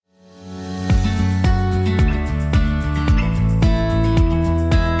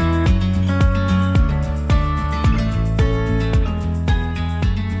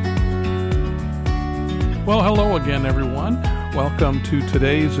welcome to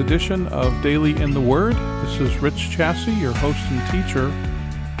today's edition of Daily in the Word. This is Rich Chassie, your host and teacher.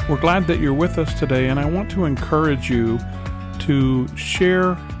 We're glad that you're with us today, and I want to encourage you to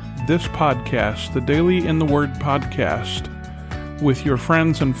share this podcast, the Daily in the Word podcast, with your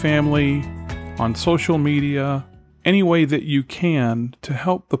friends and family, on social media, any way that you can to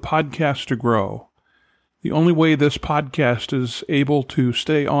help the podcast to grow. The only way this podcast is able to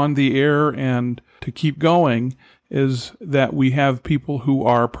stay on the air and to keep going is that we have people who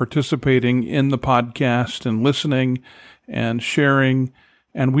are participating in the podcast and listening and sharing.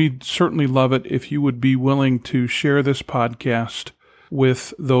 And we'd certainly love it if you would be willing to share this podcast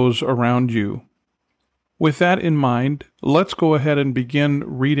with those around you. With that in mind, let's go ahead and begin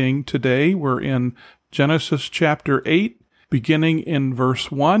reading today. We're in Genesis chapter 8, beginning in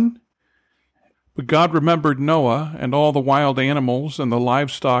verse 1. But God remembered Noah and all the wild animals and the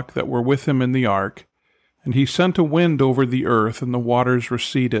livestock that were with him in the ark, and he sent a wind over the earth, and the waters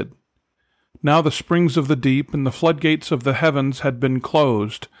receded. Now the springs of the deep and the floodgates of the heavens had been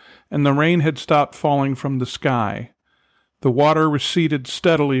closed, and the rain had stopped falling from the sky. The water receded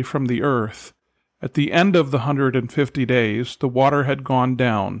steadily from the earth. At the end of the 150 days, the water had gone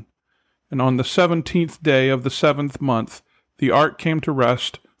down. And on the 17th day of the 7th month, the ark came to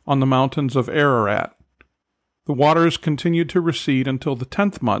rest on the mountains of Ararat. The waters continued to recede until the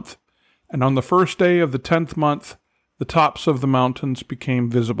 10th month, and on the first day of the 10th month, the tops of the mountains became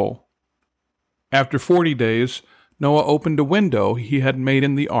visible. After 40 days, Noah opened a window he had made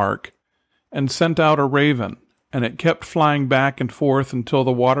in the ark and sent out a raven, and it kept flying back and forth until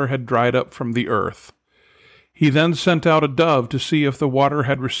the water had dried up from the earth. He then sent out a dove to see if the water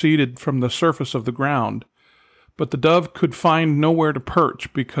had receded from the surface of the ground. But the dove could find nowhere to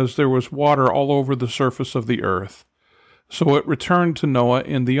perch because there was water all over the surface of the earth. So it returned to Noah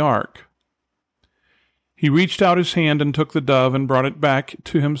in the ark. He reached out his hand and took the dove and brought it back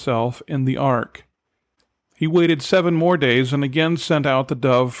to himself in the ark. He waited 7 more days and again sent out the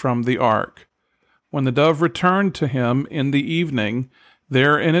dove from the ark. When the dove returned to him in the evening,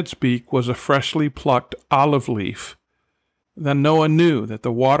 there in its beak was a freshly plucked olive leaf. Then Noah knew that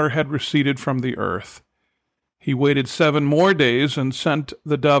the water had receded from the earth. He waited 7 more days and sent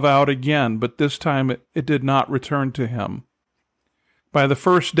the dove out again, but this time it did not return to him. By the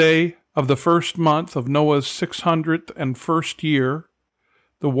first day of the first month of Noah's 601st year,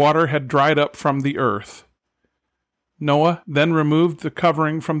 the water had dried up from the earth. Noah then removed the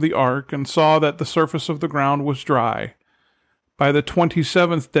covering from the ark and saw that the surface of the ground was dry. By the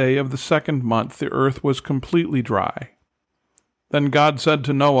 27th day of the 2nd month, the earth was completely dry. Then God said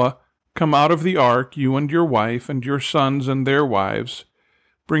to Noah, "Come out of the ark, you and your wife and your sons and their wives.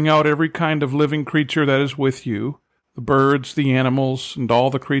 Bring out every kind of living creature that is with you, the birds, the animals, and all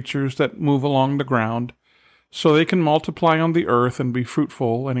the creatures that move along the ground, so they can multiply on the earth and be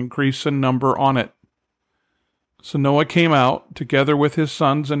fruitful and increase in number on it." So Noah came out, together with his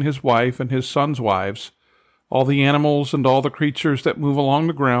sons and his wife and his sons' wives, all the animals and all the creatures that move along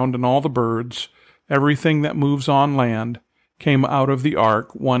the ground and all the birds, everything that moves on land, came out of the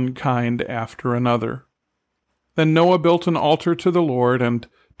ark, one kind after another. Then Noah built an altar to the Lord, and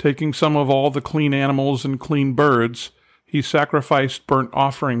taking some of all the clean animals and clean birds, he sacrificed burnt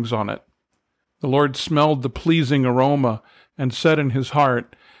offerings on it. The Lord smelled the pleasing aroma and said in his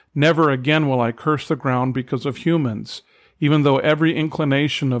heart, "Never again will I curse the ground because of humans, even though every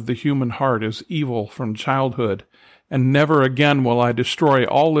inclination of the human heart is evil from childhood, and never again will I destroy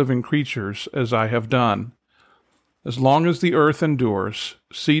all living creatures as I have done. As long as the earth endures,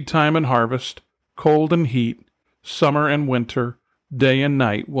 seed time and harvest, cold and heat, summer and winter, day and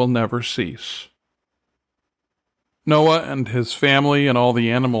night will never cease." Noah and his family and all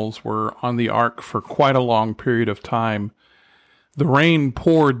the animals were on the ark for quite a long period of time. The rain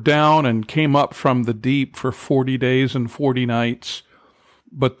poured down and came up from the deep for 40 days and 40 nights,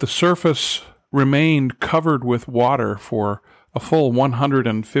 but the surface remained covered with water for a full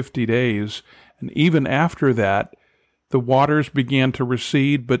 150 days, and even after that, the waters began to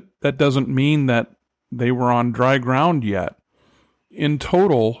recede, but that doesn't mean that they were on dry ground yet. In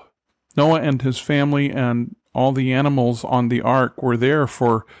total, Noah and his family and all the animals on the ark were there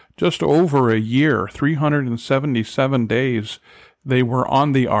for just over a year, 377 days. They were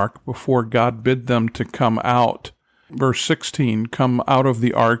on the ark before God bid them to come out. Verse 16, "Come out of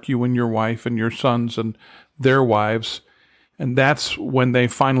the ark, you and your wife and your sons and their wives." And that's when they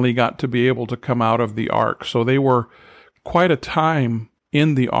finally got to be able to come out of the ark. So they were quite a time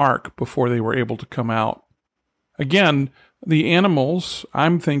in the ark before they were able to come out. Again, the animals,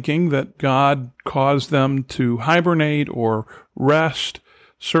 I'm thinking that God caused them to hibernate or rest.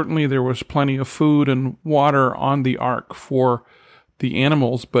 Certainly there was plenty of food and water on the ark for the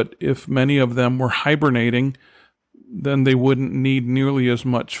animals, but if many of them were hibernating, then they wouldn't need nearly as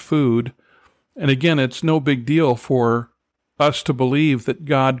much food. And again, it's no big deal for us to believe that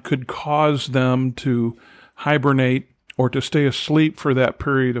God could cause them to hibernate or to stay asleep for that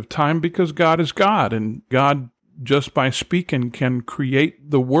period of time, because God is God, and God, just by speaking, can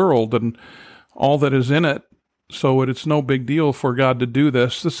create the world and all that is in it. So it's no big deal for God to do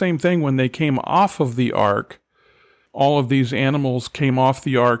this. The same thing when they came off of the ark. All of these animals came off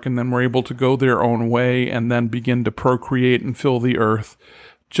the ark and then were able to go their own way and then begin to procreate and fill the earth,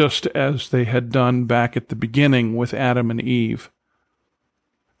 just as they had done back at the beginning with Adam and Eve.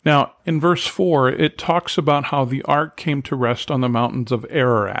 Now, in verse 4, it talks about how the ark came to rest on the mountains of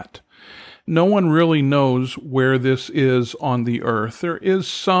Ararat. No one really knows where this is on the earth. There is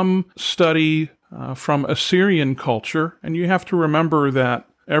some study from Assyrian culture, and you have to remember that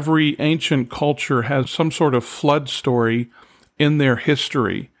every ancient culture has some sort of flood story in their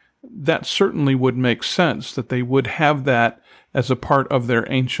history. That certainly would make sense, that they would have that as a part of their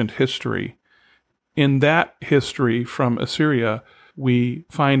ancient history. In that history from Assyria, we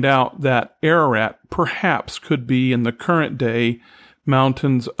find out that Ararat perhaps could be in the current day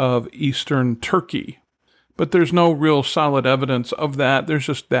mountains of eastern Turkey. But there's no real solid evidence of that. There's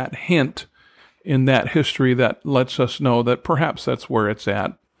just that hint in that history that lets us know that perhaps that's where it's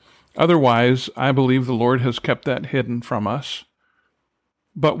at. Otherwise, I believe the Lord has kept that hidden from us.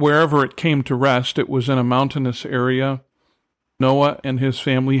 But wherever it came to rest, it was in a mountainous area. Noah and his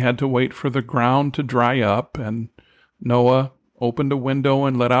family had to wait for the ground to dry up, and Noah opened a window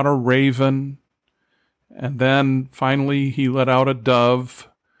and let out a raven, and then finally he let out a dove.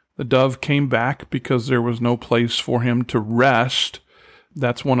 The dove came back because there was no place for him to rest.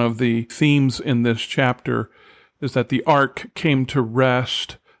 That's one of the themes in this chapter, is that the ark came to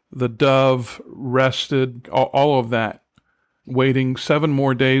rest, the dove rested, all of that. Waiting 7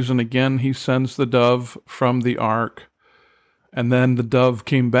 more days, and again he sends the dove from the ark. And then the dove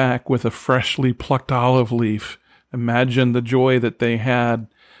came back with a freshly plucked olive leaf. Imagine the joy that they had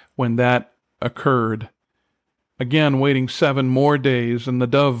when that occurred. Again, waiting 7 more days, and the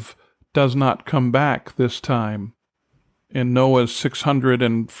dove does not come back this time. In Noah's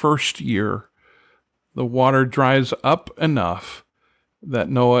 601st year, the water dries up enough that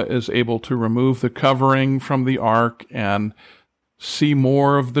Noah is able to remove the covering from the ark and see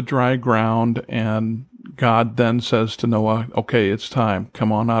more of the dry ground, and God then says to Noah, okay, it's time.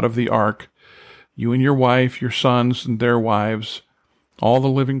 Come on out of the ark. You and your wife, your sons and their wives, all the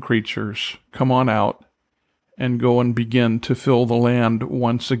living creatures, come on out and go and begin to fill the land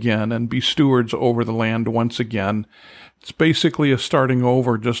once again and be stewards over the land once again. It's basically a starting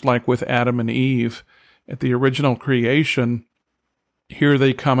over, just like with Adam and Eve at the original creation. Here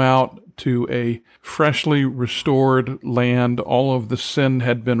they come out to a freshly restored land. All of the sin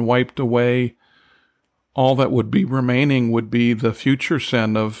had been wiped away. All that would be remaining would be the future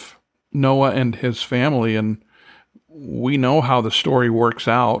sin of Noah and his family, and we know how the story works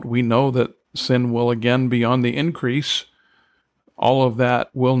out. We know that sin will again be on the increase. All of that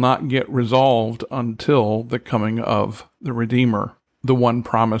will not get resolved until the coming of the Redeemer, the one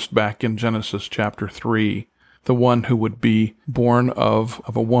promised back in Genesis chapter 3, the one who would be born of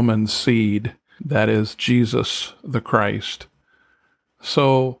a woman's seed, that is Jesus the Christ.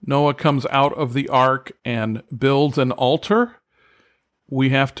 So Noah comes out of the ark and builds an altar. We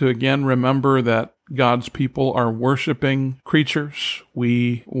have to again remember that God's people are worshiping creatures.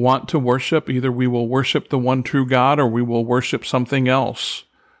 We want to worship. Either we will worship the one true God or we will worship something else,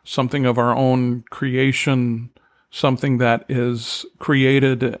 something of our own creation, something that is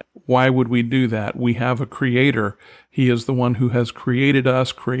created. Why would we do that? We have a creator. He is the one who has created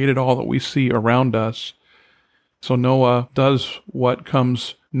us, created all that we see around us. So Noah does what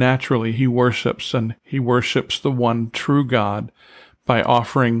comes naturally. He worships, and he worships the one true God by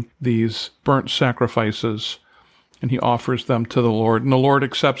offering these burnt sacrifices, and he offers them to the Lord. And the Lord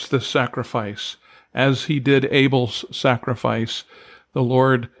accepts this sacrifice. As he did Abel's sacrifice, the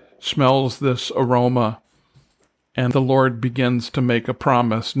Lord smells this aroma, and the Lord begins to make a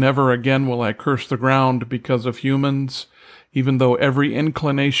promise. Never again will I curse the ground because of humans. Even though every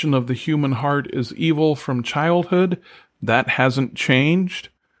inclination of the human heart is evil from childhood, that hasn't changed.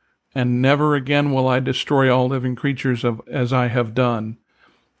 And never again will I destroy all living creatures as I have done.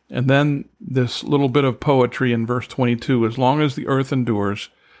 And then this little bit of poetry in verse 22, as long as the earth endures,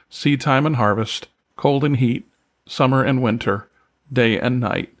 seed time and harvest, cold and heat, summer and winter, day and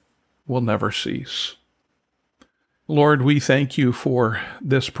night will never cease. Lord, we thank you for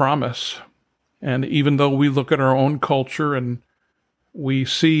this promise. And even though we look at our own culture and We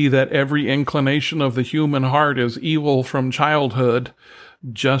see that every inclination of the human heart is evil from childhood,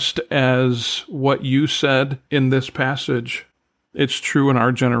 just as what you said in this passage, it's true in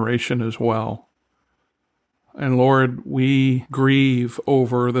our generation as well. And Lord, we grieve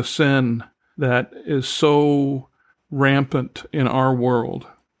over the sin that is so rampant in our world.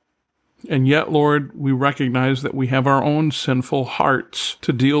 And yet, Lord, we recognize that we have our own sinful hearts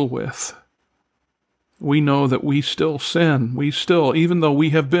to deal with. We know that we still sin. We still, even though we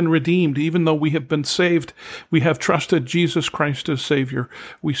have been redeemed, even though we have been saved, we have trusted Jesus Christ as Savior,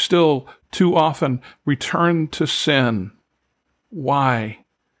 we still too often return to sin. Why?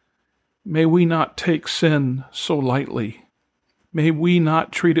 May we not take sin so lightly. May we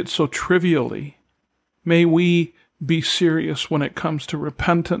not treat it so trivially. May we be serious when it comes to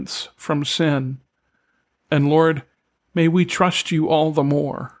repentance from sin. And Lord, may we trust you all the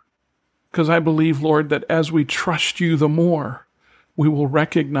more. Because I believe, Lord, that as we trust you the more, we will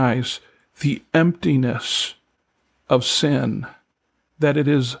recognize the emptiness of sin, that it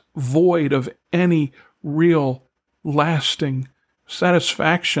is void of any real, lasting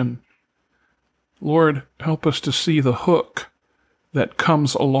satisfaction. Lord, help us to see the hook that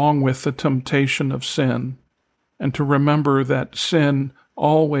comes along with the temptation of sin, and to remember that sin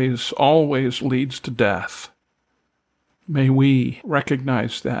always, always leads to death. May we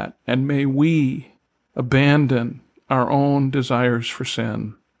recognize that, and may we abandon our own desires for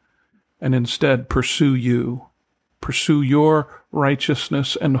sin, and instead pursue you, pursue your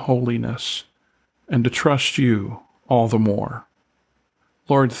righteousness and holiness, and to trust you all the more.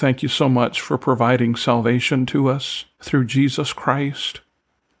 Lord, thank you so much for providing salvation to us through Jesus Christ.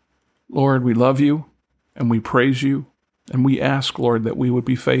 Lord, we love you, and we praise you, and we ask, Lord, that we would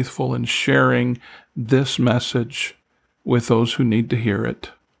be faithful in sharing this message with those who need to hear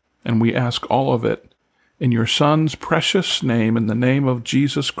it. And we ask all of it in your Son's precious name, in the name of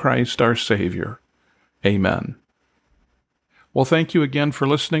Jesus Christ, our Savior. Amen. Well, thank you again for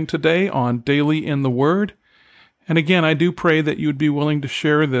listening today on Daily in the Word. And again, I do pray that you'd be willing to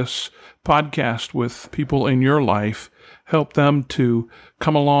share this podcast with people in your life, help them to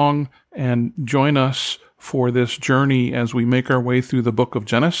come along and join us for this journey as we make our way through the book of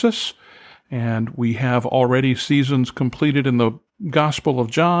Genesis. And we have already seasons completed in the Gospel of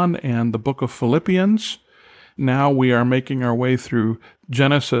John and the book of Philippians. Now we are making our way through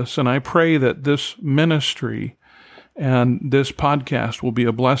Genesis, and I pray that this ministry and this podcast will be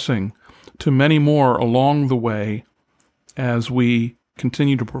a blessing to many more along the way as we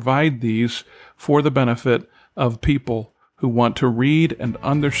continue to provide these for the benefit of people who want to read and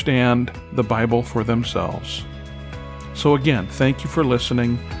understand the Bible for themselves. So again, thank you for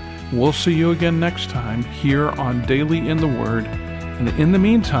listening. We'll see you again next time here on Daily in the Word. And in the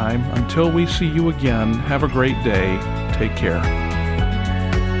meantime, until we see you again, have a great day. Take care.